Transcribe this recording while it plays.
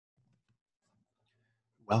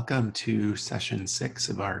Welcome to session 6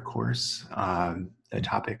 of our course. The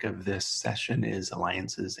topic of this session is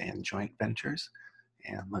alliances and joint ventures.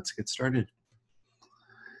 And let's get started.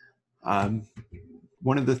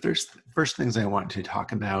 One of the first things I want to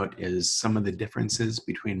talk about is some of the differences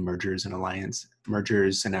between mergers and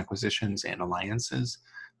acquisitions and alliances.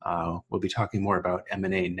 We'll be talking more about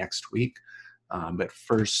M&A next week. But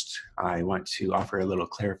first, I want to offer a little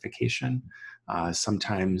clarification.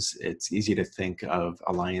 Sometimes it's easy to think of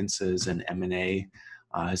alliances and M&A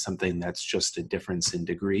as something that's just a difference in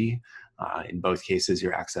degree. In both cases,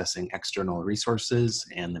 you're accessing external resources,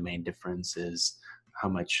 and the main difference is how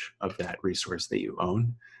much of that resource that you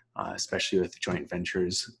own, especially with joint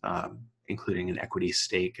ventures, including an equity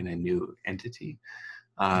stake in a new entity.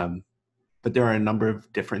 But there are a number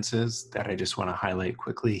of differences that I just want to highlight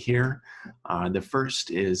quickly here. The first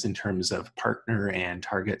is in terms of partner and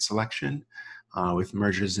target selection. With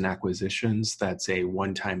mergers and acquisitions, that's a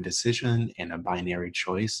one-time decision and a binary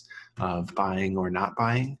choice of buying or not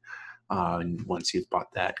buying. And once you've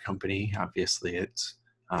bought that company, obviously it's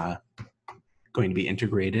going to be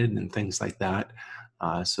integrated and things like that.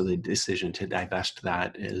 So the decision to divest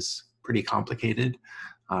that is pretty complicated.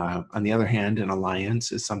 On the other hand, an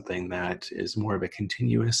alliance is something that is more of a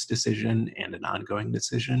continuous decision and an ongoing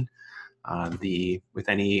decision. With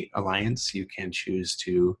any alliance, you can choose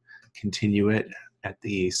to continue it at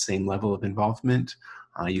the same level of involvement.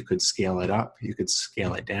 You could scale it up, you could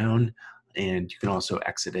scale it down, and you can also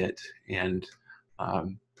exit it. And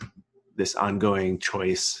this ongoing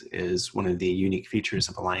choice is one of the unique features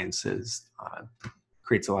of alliances,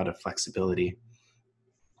 creates a lot of flexibility.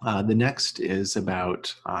 The next is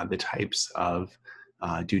about the types of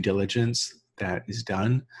due diligence that is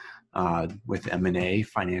done. With M&A,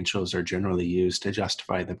 financials are generally used to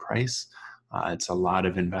justify the price. It's a lot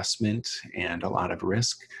of investment and a lot of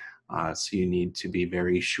risk. So you need to be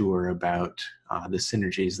very sure about the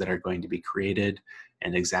synergies that are going to be created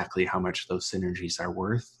and exactly how much those synergies are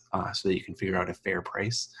worth so that you can figure out a fair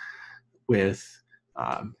price. With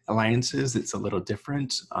alliances, it's a little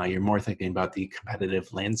different. You're more thinking about the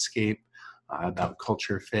competitive landscape, about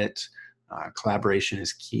culture fit. Collaboration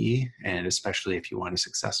is key, and especially if you want a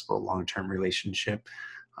successful long-term relationship,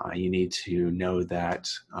 you need to know that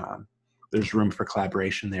there's room for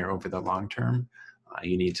collaboration there over the long term.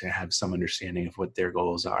 You need to have some understanding of what their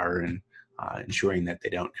goals are and ensuring that they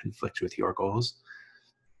don't conflict with your goals.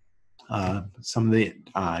 Some of the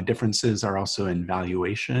differences are also in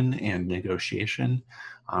valuation and negotiation.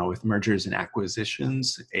 With mergers and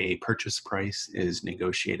acquisitions, a purchase price is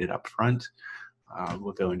negotiated up front.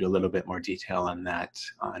 We'll go into a little bit more detail on that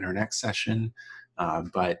in our next session,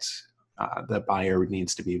 but the buyer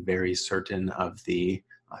needs to be very certain of the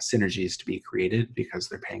synergies to be created because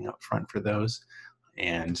they're paying up front for those,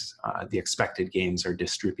 and the expected gains are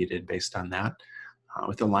distributed based on that.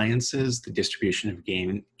 With alliances, the distribution of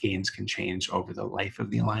gains can change over the life of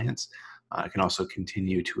the alliance. It can also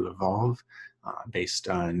continue to evolve based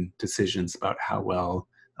on decisions about how well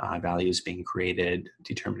value is being created,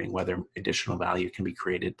 determining whether additional value can be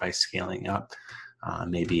created by scaling up,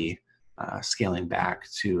 maybe scaling back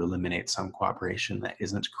to eliminate some cooperation that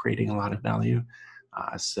isn't creating a lot of value.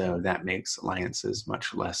 So that makes alliances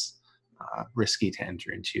much less risky to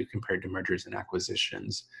enter into compared to mergers and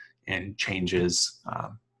acquisitions, and changes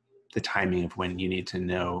the timing of when you need to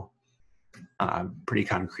know pretty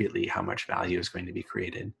concretely how much value is going to be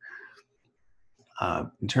created.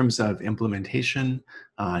 In terms of implementation,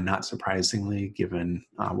 not surprisingly, given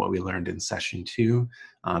what we learned in session 2,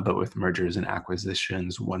 but with mergers and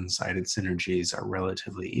acquisitions, one-sided synergies are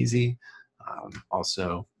relatively easy.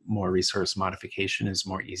 Also, more resource modification is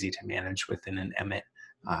more easy to manage within an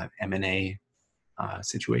M&A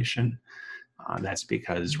situation. That's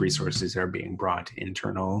because resources are being brought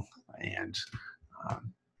internal, and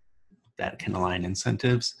that can align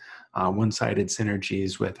incentives. One-sided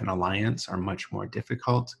synergies with an alliance are much more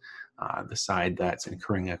difficult. The side that's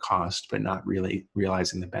incurring a cost but not really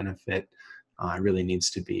realizing the benefit really needs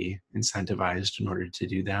to be incentivized in order to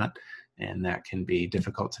do that, and that can be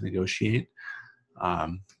difficult to negotiate.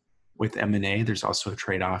 With M&A, there's also a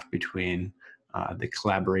trade-off between the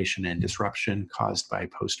collaboration and disruption caused by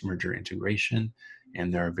post-merger integration,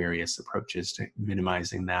 and there are various approaches to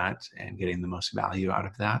minimizing that and getting the most value out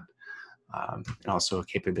of that. And also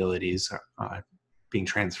capabilities being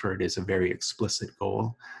transferred is a very explicit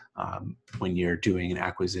goal. When you're doing an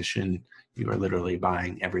acquisition, you are literally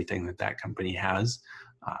buying everything that that company has.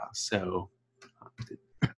 So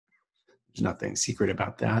there's nothing secret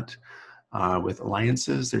about that. With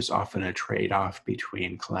alliances, there's often a trade-off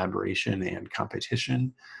between collaboration and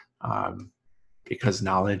competition. because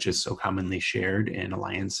knowledge is so commonly shared in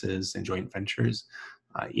alliances and joint ventures,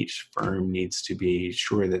 each firm needs to be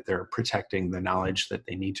sure that they're protecting the knowledge that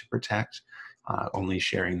they need to protect, only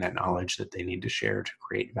sharing that knowledge that they need to share to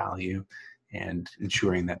create value, and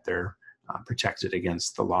ensuring that they're protected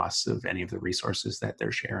against the loss of any of the resources that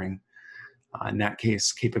they're sharing. In that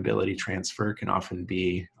case, capability transfer can often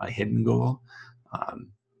be a hidden goal.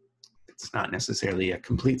 It's not necessarily a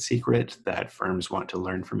complete secret that firms want to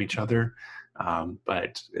learn from each other,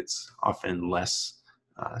 but it's often less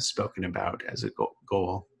spoken about as a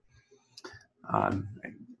goal.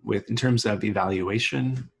 In terms of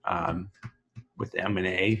evaluation, with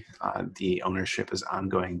M&A, the ownership is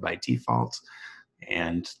ongoing by default,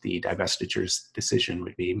 and the divestiture's decision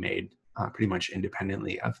would be made pretty much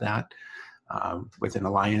independently of that. With an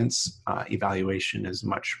alliance, evaluation is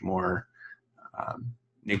much more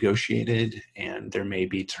negotiated, and there may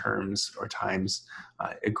be terms or times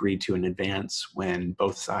agreed to in advance when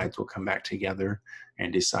both sides will come back together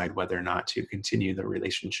and decide whether or not to continue the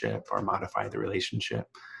relationship or modify the relationship.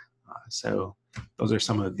 So those are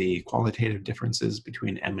some of the qualitative differences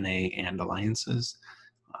between M&A and alliances.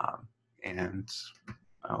 And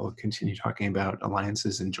I'll continue talking about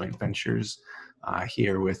alliances and joint ventures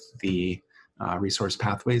here with the resource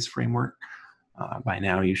pathways framework. By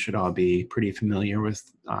now, you should all be pretty familiar with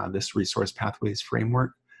this resource pathways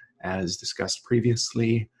framework. As discussed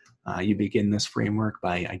previously, you begin this framework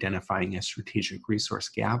by identifying a strategic resource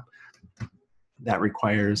gap. That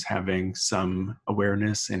requires having some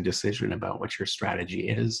awareness and decision about what your strategy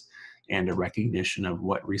is, and a recognition of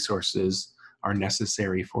what resources are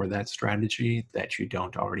necessary for that strategy that you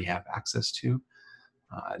don't already have access to.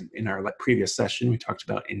 In our previous session, we talked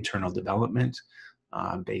about internal development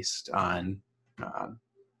based on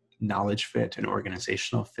knowledge fit and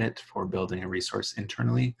organizational fit for building a resource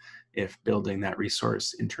internally. If building that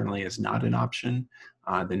resource internally is not an option,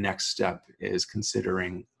 the next step is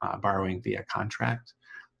considering borrowing via contract.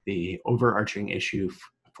 The overarching issue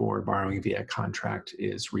for borrowing via contract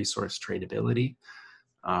is resource tradability.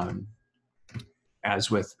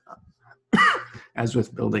 As with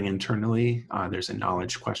building internally, there's a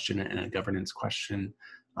knowledge question and a governance question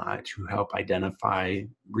to help identify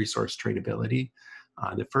resource tradability.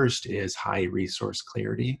 The first is high resource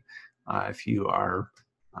clarity. If you are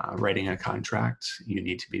writing a contract, you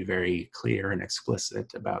need to be very clear and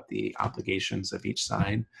explicit about the obligations of each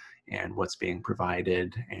side and what's being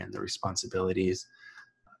provided and the responsibilities.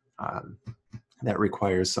 That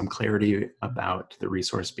requires some clarity about the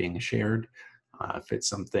resource being shared. If it's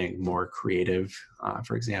something more creative,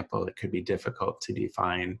 for example, it could be difficult to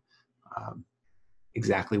define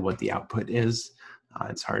exactly what the output is.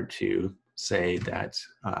 It's hard to say that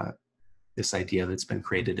this idea that's been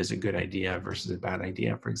created is a good idea versus a bad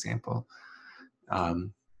idea, for example.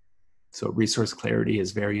 So resource clarity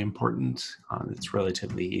is very important. It's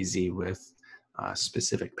relatively easy with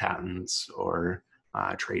specific patents or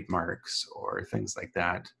trademarks or things like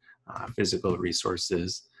that, physical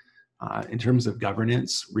resources. In terms of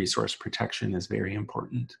governance, resource protection is very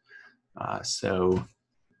important. So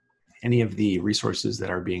any of the resources that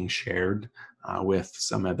are being shared with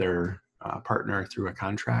some other partner through a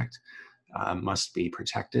contract must be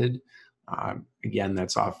protected. Again,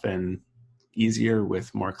 that's often easier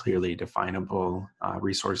with more clearly definable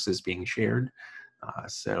resources being shared.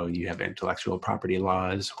 So you have intellectual property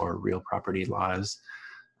laws or real property laws.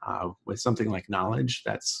 With something like knowledge,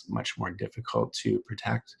 that's much more difficult to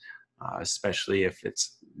protect, especially if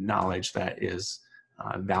it's knowledge that is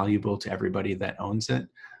valuable to everybody that owns it.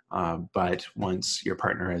 But once your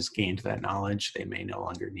partner has gained that knowledge, they may no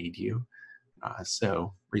longer need you.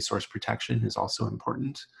 So resource protection is also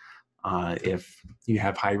important. If you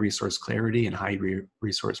have high resource clarity and high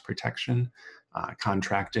resource protection,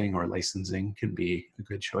 contracting or licensing can be a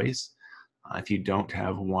good choice. If you don't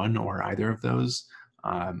have one or either of those,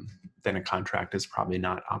 then a contract is probably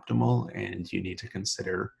not optimal and you need to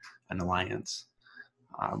consider an alliance.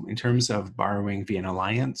 In terms of borrowing via an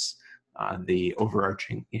alliance, the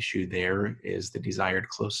overarching issue there is the desired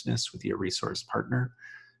closeness with your resource partner.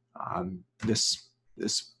 This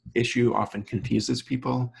issue often confuses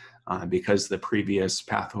people because the previous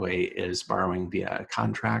pathway is borrowing via a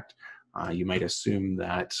contract. You might assume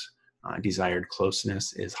that desired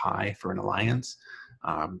closeness is high for an alliance,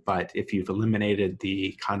 but if you've eliminated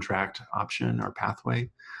the contract option or pathway,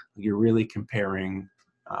 you're really comparing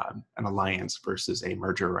an alliance versus a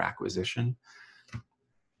merger or acquisition.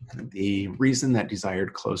 The reason that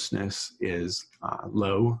desired closeness is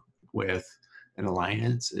low with an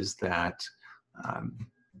alliance is that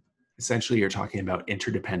essentially you're talking about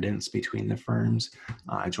interdependence between the firms,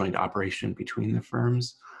 joint operation between the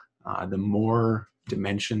firms. The more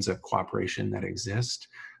dimensions of cooperation that exist,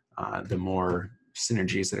 the more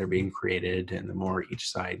synergies that are being created and the more each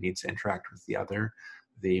side needs to interact with the other,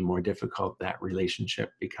 the more difficult that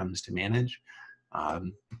relationship becomes to manage.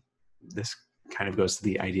 This kind of goes to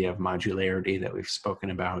the idea of modularity that we've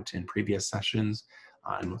spoken about in previous sessions,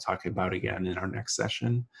 and we'll talk about again in our next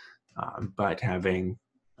session. But having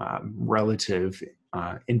relative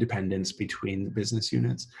independence between the business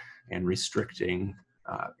units and restricting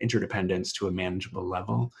interdependence to a manageable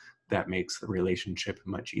level, that makes the relationship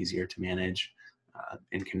much easier to manage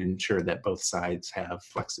and can ensure that both sides have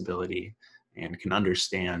flexibility and can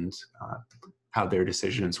understand how their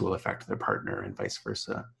decisions will affect their partner and vice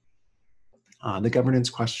versa. The governance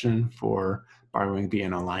question for borrowing via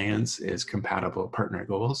an alliance is compatible partner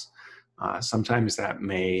goals. Sometimes that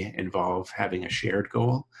may involve having a shared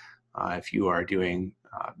goal. If you are doing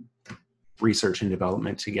research and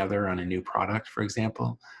development together on a new product, for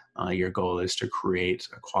example, your goal is to create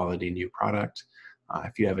a quality new product.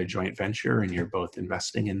 If you have a joint venture and you're both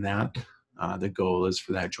investing in that, the goal is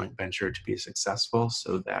for that joint venture to be successful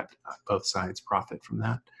so that both sides profit from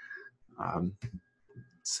that.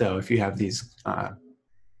 So if you have these,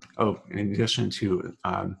 in addition to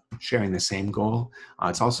sharing the same goal,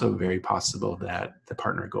 it's also very possible that the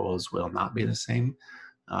partner goals will not be the same.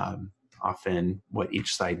 Often what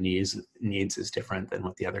each side needs is different than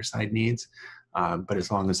what the other side needs. But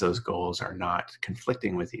as long as those goals are not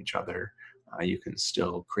conflicting with each other, you can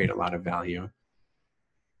still create a lot of value.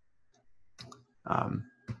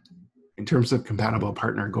 In terms of compatible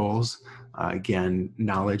partner goals, again,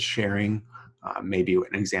 knowledge sharing may be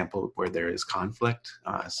an example where there is conflict.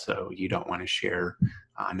 So you don't want to share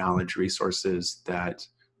knowledge resources that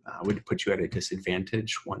would put you at a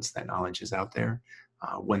disadvantage once that knowledge is out there.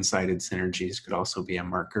 One-sided synergies could also be a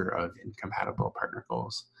marker of incompatible partner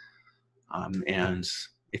goals. And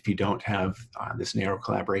if you don't have this narrow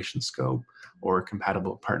collaboration scope or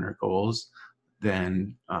compatible partner goals,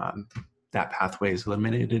 then that pathway is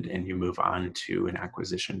eliminated and you move on to an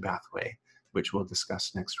acquisition pathway, which we'll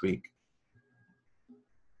discuss next week.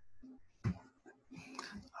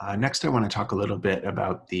 Next, I want to talk a little bit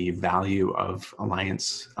about the value of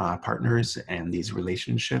alliance partners and these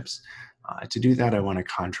relationships. To do that, I want to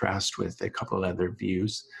contrast with a couple of other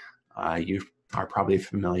views. You are probably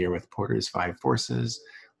familiar with Porter's 5 forces.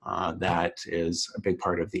 That is a big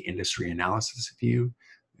part of the industry analysis view.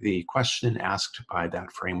 The question asked by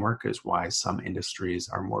that framework is why some industries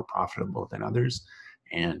are more profitable than others,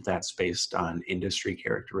 and that's based on industry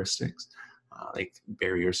characteristics. Like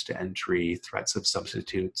barriers to entry, threats of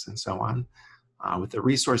substitutes, and so on. With the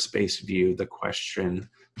resource-based view, the question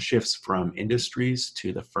shifts from industries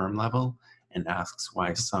to the firm level and asks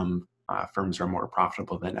why some firms are more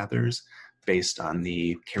profitable than others based on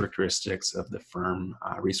the characteristics of the firm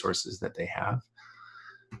resources that they have.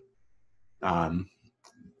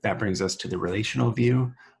 That brings us to the relational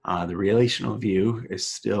view. The relational view is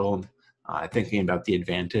still thinking about the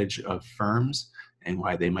advantage of firms and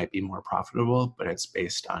why they might be more profitable, but it's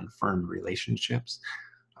based on firm relationships.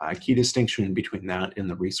 A key distinction between that and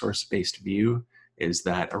the resource-based view is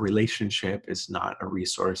that a relationship is not a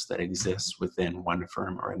resource that exists within one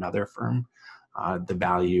firm or another firm. The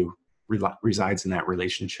value resides in that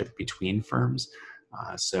relationship between firms.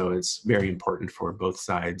 So it's very important for both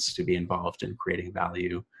sides to be involved in creating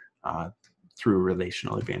value through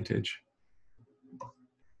relational advantage.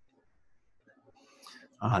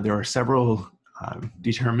 There are several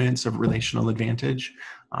determinants of relational advantage.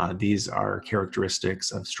 These are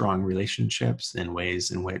characteristics of strong relationships and ways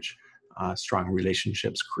in which strong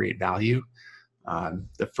relationships create value.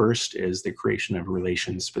 The first is the creation of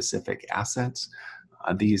relation-specific assets.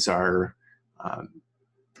 These are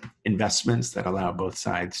investments that allow both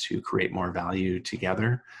sides to create more value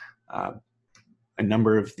together. A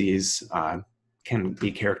number of these can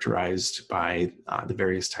be characterized by the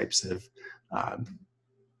various types of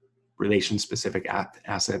relation-specific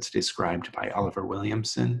assets described by Oliver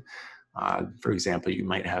Williamson. For example, you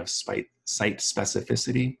might have site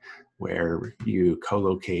specificity, where you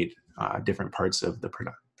co-locate different parts of the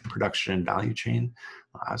production value chain.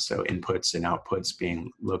 So inputs and outputs being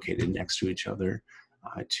located next to each other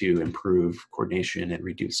to improve coordination and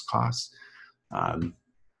reduce costs.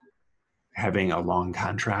 Having a long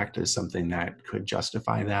contract is something that could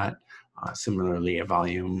justify that. Similarly, a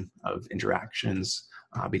volume of interactions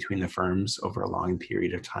between the firms over a long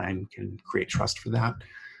period of time can create trust for that.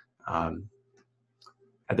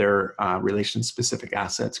 Other relation-specific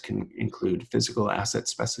assets can include physical asset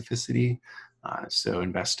specificity, so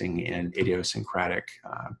investing in idiosyncratic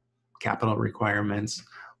capital requirements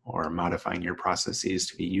or modifying your processes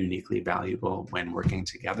to be uniquely valuable when working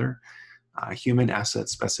together. Human asset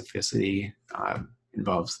specificity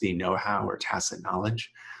involves the know-how or tacit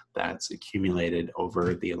knowledge that's accumulated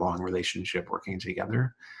over the long relationship working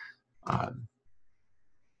together.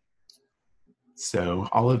 So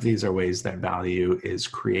all of these are ways that value is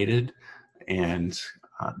created, and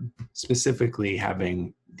specifically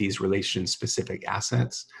having these relation-specific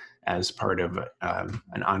assets as part of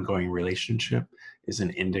an ongoing relationship is an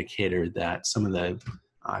indicator that some of the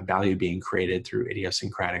value being created through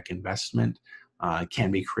idiosyncratic investment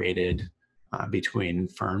can be created between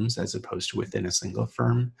firms as opposed to within a single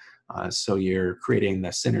firm. So you're creating the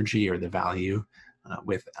synergy or the value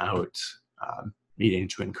without needing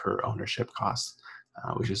to incur ownership costs,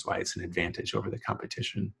 which is why it's an advantage over the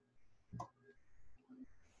competition.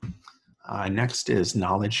 Next is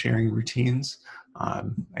knowledge sharing routines.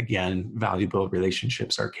 Again, valuable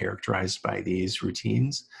relationships are characterized by these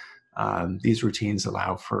routines. These routines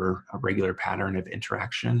allow for a regular pattern of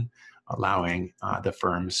interaction, allowing the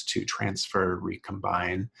firms to transfer,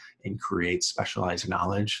 recombine, and create specialized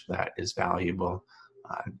knowledge that is valuable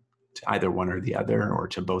to either one or the other, or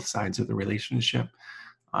to both sides of the relationship.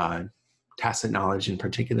 Tacit knowledge in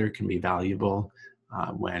particular can be valuable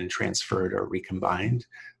when transferred or recombined,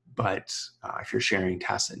 but if you're sharing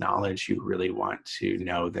tacit knowledge, you really want to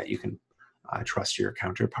know that you can trust your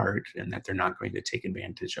counterpart and that they're not going to take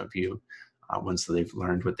advantage of you once they've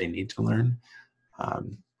learned what they need to learn.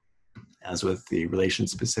 As with the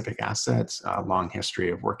relation-specific assets, a long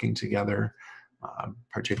history of working together,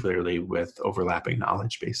 particularly with overlapping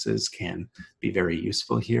knowledge bases, can be very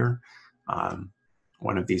useful here.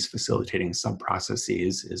 One of these facilitating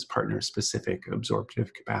sub-processes is partner-specific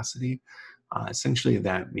absorptive capacity. Essentially,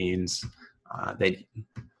 that means that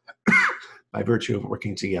by virtue of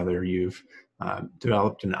working together, you've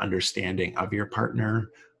developed an understanding of your partner,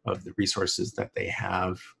 of the resources that they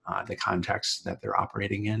have, the context that they're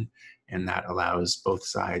operating in, and that allows both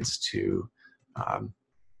sides to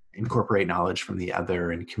incorporate knowledge from the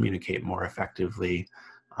other and communicate more effectively.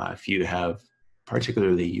 If you have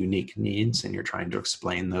particularly unique needs and you're trying to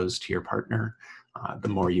explain those to your partner, the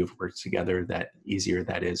more you've worked together, that easier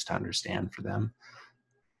that is to understand for them.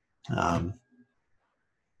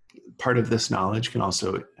 Part of this knowledge can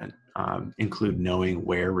also include knowing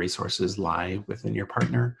where resources lie within your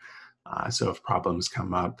partner. So if problems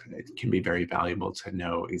come up, it can be very valuable to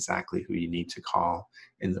know exactly who you need to call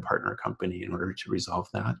in the partner company in order to resolve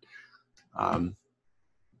that.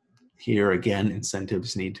 Here again,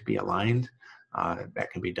 incentives need to be aligned.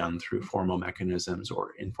 That can be done through formal mechanisms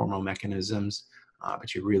or informal mechanisms,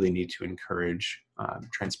 but you really need to encourage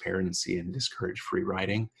transparency and discourage free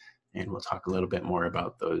riding. And we'll talk a little bit more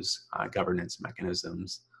about those governance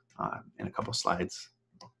mechanisms in a couple slides.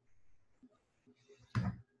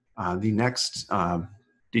 The next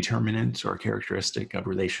determinant or characteristic of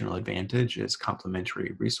relational advantage is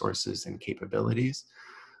complementary resources and capabilities.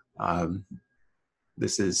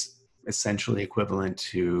 This is essentially equivalent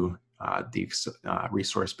to the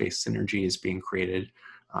resource-based synergies being created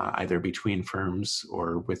either between firms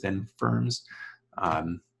or within firms.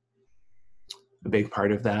 A big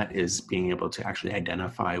part of that is being able to actually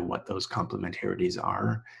identify what those complementarities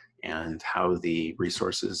are and how the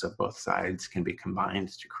resources of both sides can be combined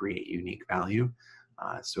to create unique value.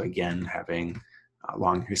 So again, having a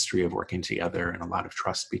long history of working together and a lot of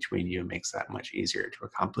trust between you makes that much easier to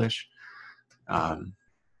accomplish.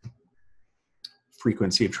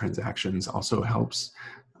 Frequency of transactions also helps.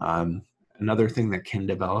 Another thing that can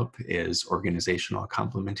develop is organizational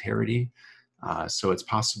complementarity. So it's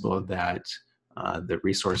possible that the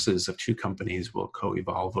resources of two companies will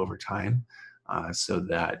co-evolve over time so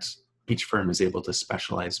that each firm is able to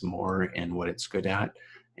specialize more in what it's good at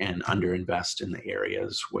and underinvest in the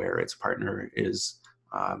areas where its partner is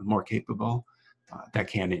more capable. That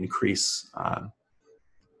can increase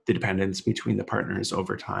the dependence between the partners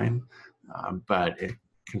over time, but it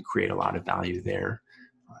can create a lot of value there.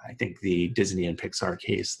 I think the Disney and Pixar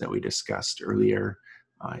case that we discussed earlier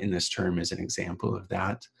in this term is an example of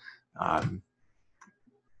that.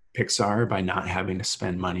 Pixar, by not having to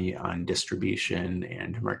spend money on distribution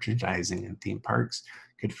and merchandising and theme parks,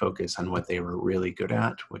 could focus on what they were really good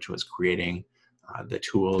at, which was creating the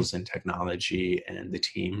tools and technology and the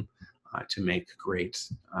team to make great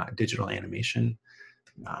digital animation.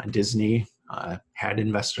 Disney had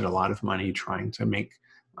invested a lot of money trying to make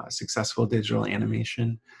successful digital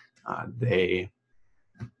animation. They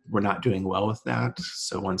were not doing well with that.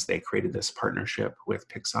 So once they created this partnership with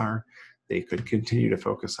Pixar, they could continue to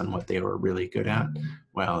focus on what they were really good at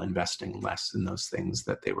while investing less in those things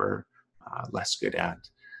that they were less good at.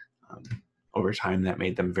 Over time, that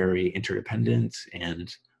made them very interdependent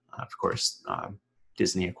and, of course,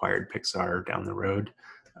 Disney acquired Pixar down the road.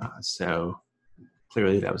 So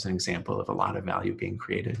clearly that was an example of a lot of value being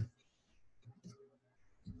created.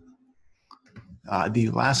 The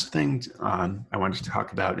last thing I wanted to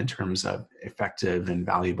talk about in terms of effective and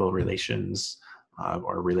valuable relations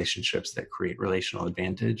or relationships that create relational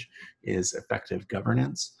advantage is effective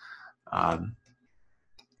governance.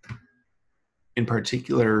 In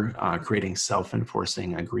particular, creating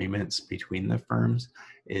self-enforcing agreements between the firms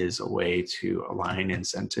is a way to align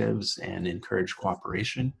incentives and encourage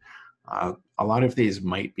cooperation. A lot of these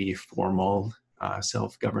might be formal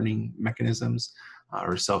self-governing mechanisms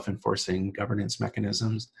or self-enforcing governance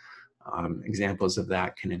mechanisms. Examples of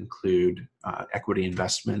that can include equity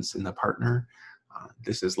investments in the partner.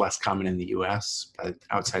 This is less common in the US, but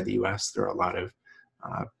outside the US, there are a lot of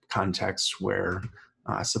contexts where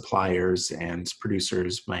suppliers and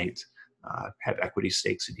producers might have equity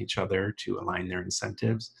stakes in each other to align their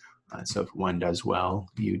incentives. So if one does well,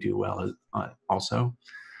 you do well also.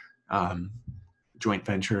 Joint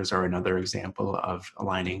ventures are another example of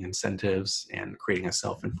aligning incentives and creating a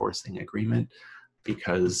self-enforcing agreement,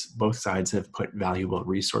 because both sides have put valuable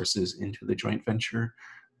resources into the joint venture.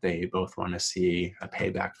 They both want to see a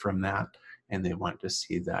payback from that, and they want to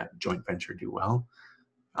see that joint venture do well.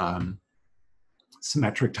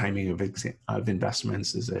 Symmetric timing of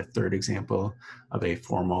investments is a third example of a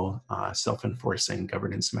formal self-enforcing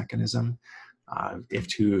governance mechanism. If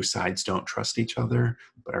two sides don't trust each other,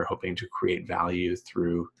 but are hoping to create value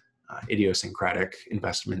through idiosyncratic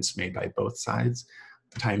investments made by both sides,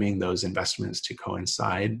 timing those investments to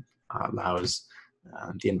coincide allows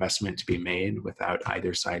the investment to be made without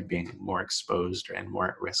either side being more exposed and more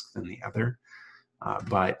at risk than the other.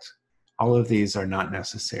 But all of these are not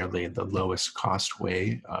necessarily the lowest cost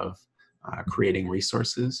way of creating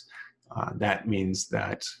resources. That means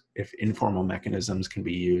that if informal mechanisms can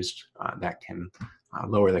be used, that can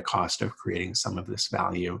lower the cost of creating some of this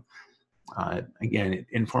value. Again,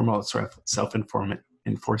 informal sort of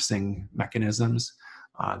self-enforcing mechanisms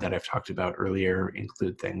that I've talked about earlier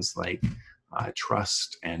include things like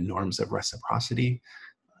trust and norms of reciprocity.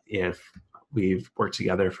 If we've worked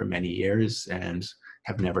together for many years and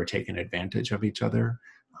have never taken advantage of each other,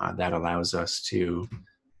 that allows us to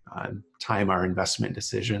time our investment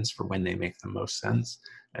decisions for when they make the most sense,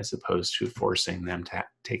 as opposed to forcing them to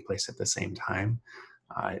take place at the same time.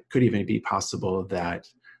 It could even be possible that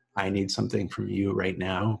I need something from you right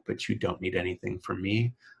now, but you don't need anything from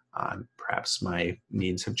me. Perhaps my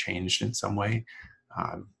needs have changed in some way.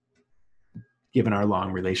 Given our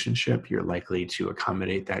long relationship, you're likely to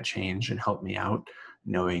accommodate that change and help me out,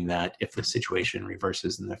 knowing that if the situation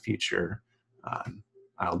reverses in the future,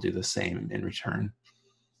 I'll do the same in return.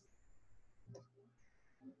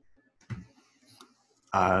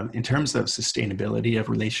 In terms of sustainability of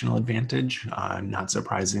relational advantage, not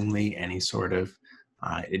surprisingly, any sort of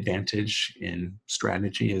advantage in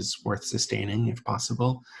strategy is worth sustaining if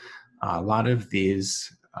possible. A lot of these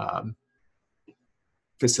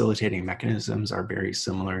facilitating mechanisms are very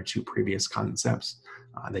similar to previous concepts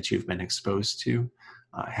that you've been exposed to.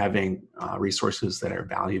 Having resources that are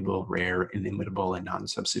valuable, rare, inimitable, and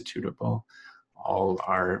non-substitutable all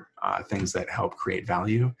are things that help create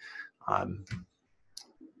value.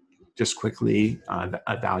 Just quickly,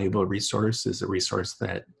 a valuable resource is a resource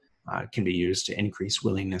that can be used to increase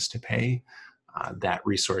willingness to pay. That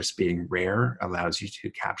resource being rare allows you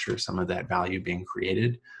to capture some of that value being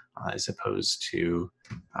created, as opposed to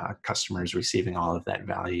customers receiving all of that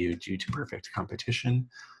value due to perfect competition.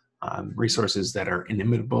 Resources that are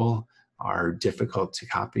inimitable are difficult to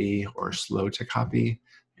copy or slow to copy,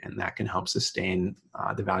 and that can help sustain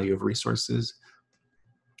the value of resources.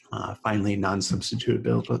 Finally,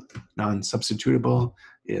 non-substitutable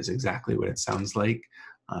is exactly what it sounds like.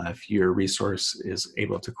 If your resource is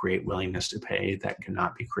able to create willingness to pay that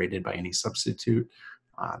cannot be created by any substitute,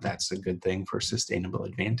 that's a good thing for sustainable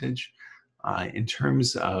advantage. In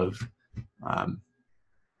terms of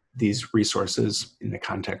these resources in the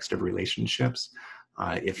context of relationships,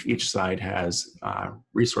 if each side has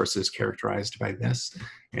resources characterized by this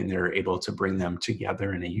and they're able to bring them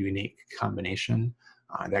together in a unique combination,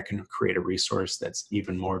 that can create a resource that's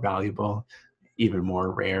even more valuable, even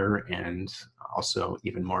more rare, and also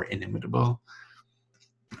even more inimitable.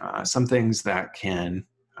 Some things that can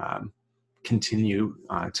continue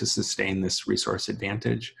to sustain this resource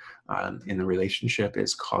advantage in the relationship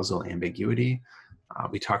is causal ambiguity.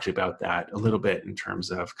 We talked about that a little bit in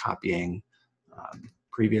terms of copying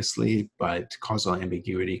previously, but causal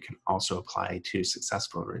ambiguity can also apply to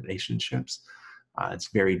successful relationships. It's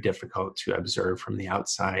very difficult to observe from the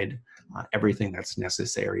outside everything that's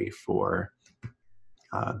necessary for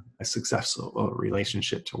a successful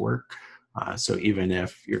relationship to work. So even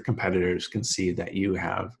if your competitors can see that you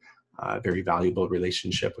have a very valuable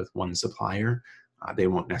relationship with one supplier, they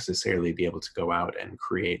won't necessarily be able to go out and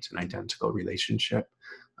create an identical relationship.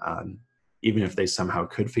 Even if they somehow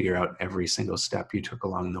could figure out every single step you took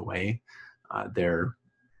along the way, their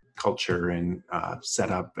culture and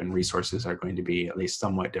setup and resources are going to be at least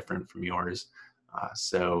somewhat different from yours.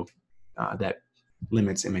 So that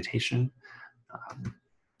limits imitation.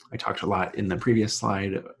 I talked a lot in the previous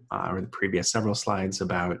slide or the previous several slides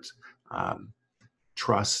about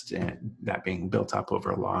trust and that being built up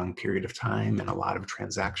over a long period of time and a lot of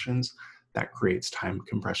transactions. That creates time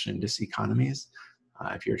compression diseconomies.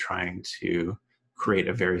 If you're trying to create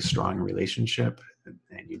a very strong relationship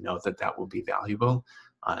and you know that that will be valuable,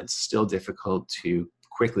 it's still difficult to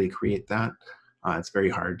quickly create that. It's very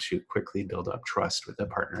hard to quickly build up trust with a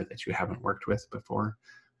partner that you haven't worked with before.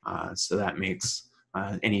 So that makes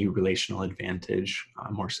any relational advantage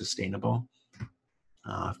more sustainable.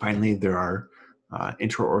 Finally, there are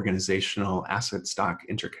interorganizational asset stock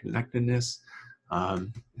interconnectedness.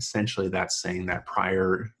 Essentially, that's saying that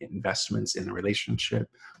prior investments in the relationship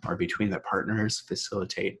or between the partners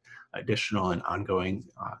facilitate additional and ongoing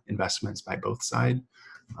investments by both sides.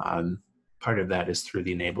 Part of that is through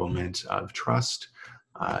the enablement of trust.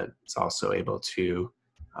 It's also able to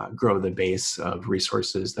grow the base of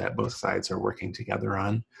resources that both sides are working together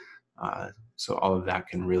on. So all of that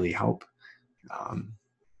can really help.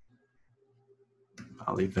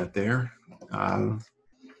 I'll leave that there.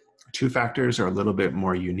 Two factors are a little bit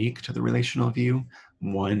more unique to the relational view.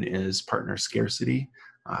 One is partner scarcity.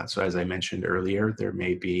 So as I mentioned earlier, there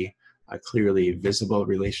may be a clearly visible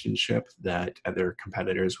relationship that other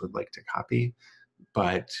competitors would like to copy,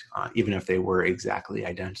 but even if they were exactly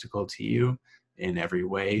identical to you in every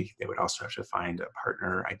way, they would also have to find a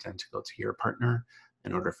partner identical to your partner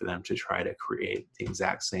in order for them to try to create the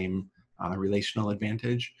exact same relational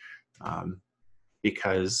advantage.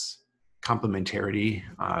 Because complementarity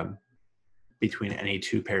between any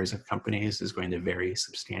two pairs of companies is going to vary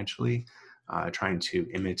substantially. Trying to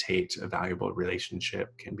imitate a valuable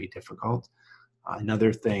relationship can be difficult.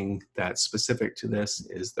 Another thing that's specific to this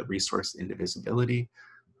is the resource indivisibility.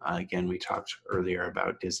 Again, we talked earlier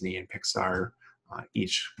about Disney and Pixar,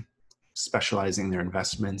 each specializing their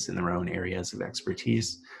investments in their own areas of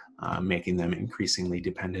expertise, making them increasingly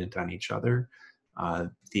dependent on each other.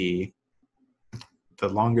 The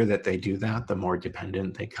longer that they do that, the more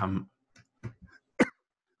dependent they come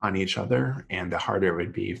on each other, and the harder it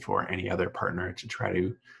would be for any other partner to try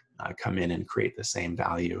to come in and create the same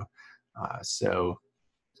value. So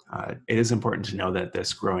it is important to know that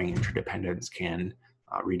this growing interdependence can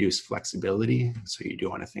reduce flexibility. So you do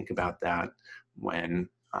want to think about that when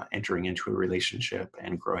entering into a relationship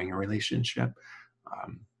and growing a relationship.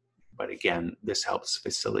 But again, this helps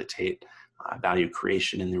facilitate value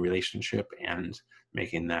creation in the relationship and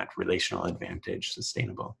making that relational advantage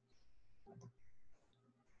sustainable.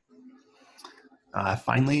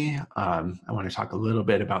 Finally, I want to talk a little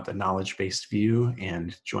bit about the knowledge-based view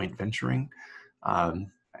and joint venturing. A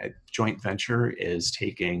joint venture is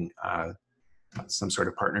taking some sort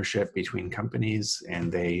of partnership between companies,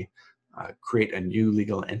 and they create a new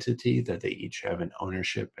legal entity that they each have an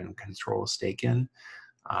ownership and control stake in.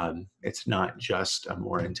 It's not just a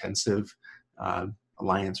more intensive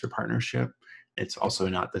alliance or partnership. It's also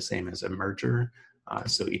not the same as a merger.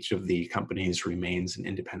 So each of the companies remains an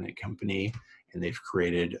independent company, and they've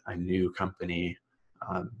created a new company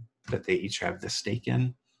that they each have the stake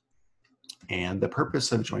in. And the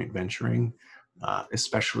purpose of joint venturing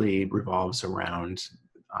especially revolves around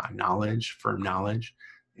knowledge, firm knowledge,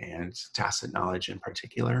 and tacit knowledge in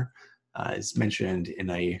particular. As mentioned in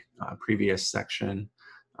a previous section,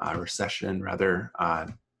 or session rather,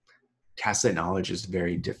 tacit knowledge is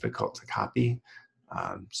very difficult to copy.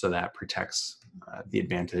 So that protects the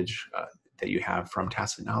advantage that you have from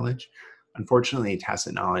tacit knowledge. Unfortunately,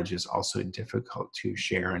 tacit knowledge is also difficult to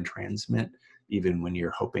share and transmit, even when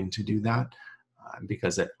you're hoping to do that,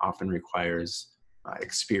 because it often requires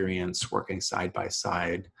experience working side by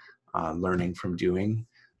side, learning from doing.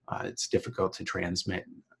 It's difficult to transmit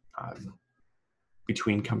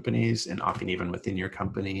between companies and often even within your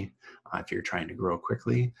company if you're trying to grow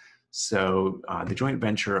quickly. So the joint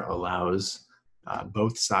venture allows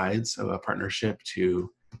both sides of a partnership to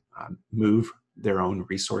move their own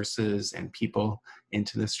resources and people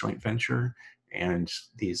into this joint venture. And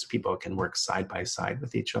these people can work side by side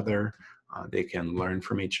with each other. They can learn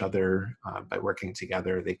from each other by working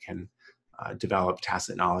together. They can develop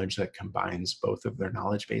tacit knowledge that combines both of their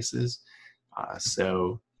knowledge bases.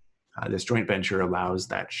 So This joint venture allows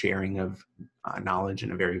that sharing of knowledge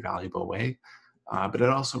in a very valuable way, but it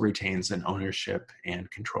also retains an ownership and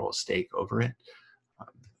control stake over it.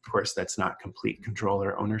 Of course, that's not complete control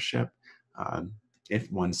or ownership. Um,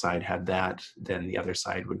 if one side had that, then the other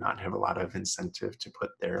side would not have a lot of incentive to put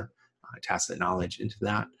their tacit knowledge into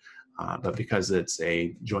that. But because it's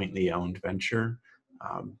a jointly owned venture,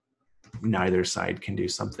 um, neither side can do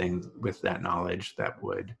something with that knowledge that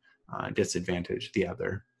would disadvantage the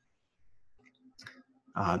other.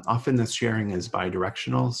 Often this sharing is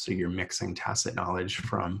bidirectional, so you're mixing tacit knowledge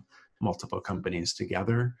from multiple companies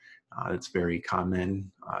together. It's very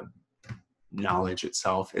common. Knowledge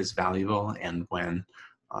itself is valuable, and when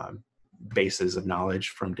bases of knowledge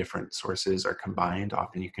from different sources are combined,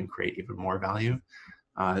 often you can create even more value.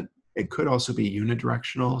 It could also be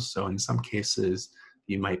unidirectional, so in some cases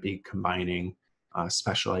you might be combining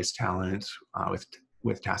specialized talent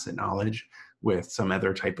with tacit knowledge with some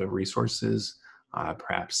other type of resources,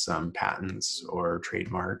 perhaps some patents or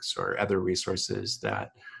trademarks or other resources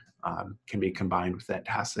that can be combined with that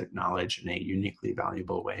tacit knowledge in a uniquely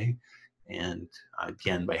valuable way. And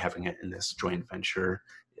again, by having it in this joint venture,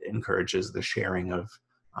 it encourages the sharing of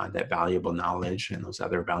that valuable knowledge and those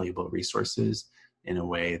other valuable resources in a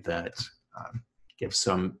way that gives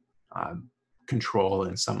some control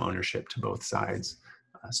and some ownership to both sides,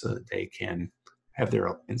 so that they can have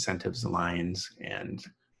their incentives aligned, and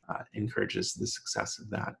encourages the success of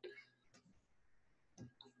that.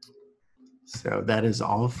 So that is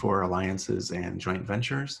all for alliances and joint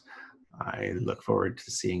ventures. I look forward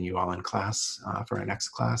to seeing you all in class for our next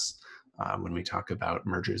class when we talk about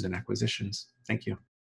mergers and acquisitions. Thank you.